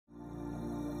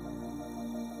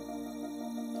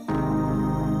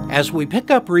As we pick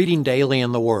up reading daily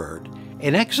in the Word,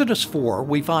 in Exodus 4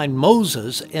 we find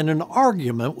Moses in an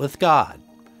argument with God.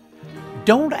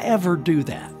 Don't ever do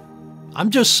that. I'm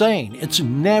just saying, it's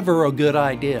never a good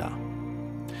idea.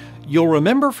 You'll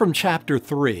remember from chapter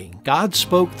 3, God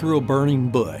spoke through a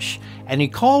burning bush, and He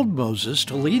called Moses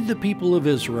to lead the people of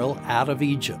Israel out of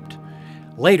Egypt.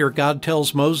 Later, God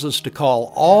tells Moses to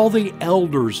call all the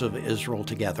elders of Israel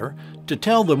together to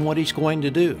tell them what He's going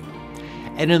to do.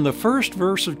 And in the first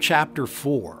verse of chapter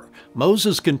 4,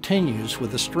 Moses continues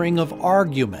with a string of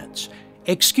arguments,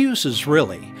 excuses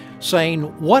really, saying,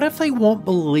 what if they won't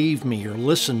believe me or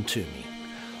listen to me?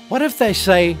 What if they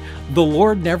say, the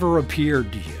Lord never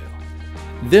appeared to you?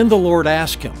 Then the Lord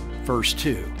asked him, verse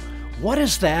 2, what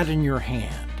is that in your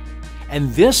hand?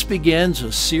 And this begins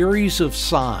a series of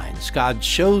signs God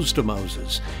shows to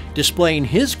Moses, displaying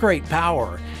His great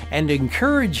power and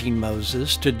encouraging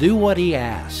Moses to do what he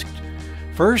asked.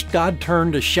 First, God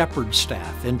turned a shepherd's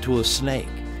staff into a snake,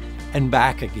 and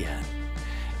back again.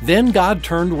 Then God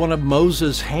turned one of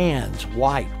Moses' hands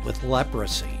white with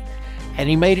leprosy, and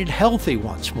He made it healthy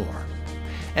once more.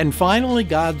 And finally,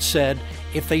 God said,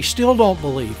 if they still don't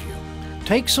believe you,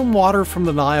 take some water from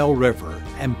the Nile River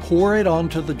and pour it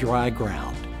onto the dry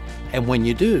ground. And when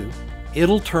you do,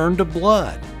 it'll turn to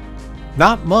blood.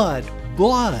 Not mud,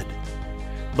 blood.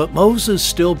 But Moses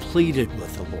still pleaded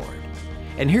with the Lord.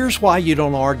 And here's why you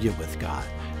don't argue with God.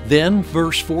 Then,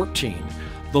 verse 14,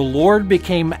 the Lord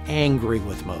became angry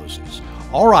with Moses.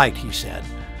 All right, He said,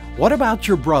 what about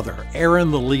your brother,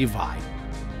 Aaron the Levite?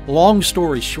 Long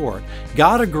story short,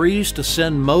 God agrees to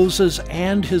send Moses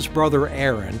and his brother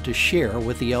Aaron to share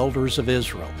with the elders of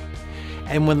Israel.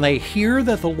 And when they hear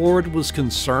that the Lord was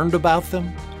concerned about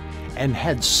them and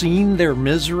had seen their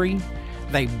misery,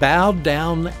 they bowed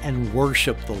down and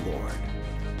worshiped the Lord.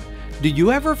 Do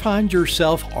you ever find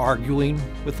yourself arguing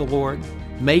with the Lord,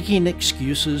 making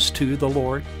excuses to the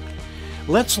Lord?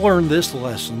 Let's learn this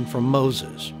lesson from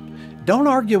Moses. Don't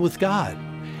argue with God,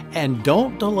 and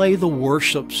don't delay the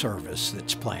worship service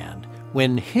that's planned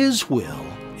when His will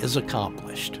is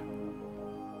accomplished.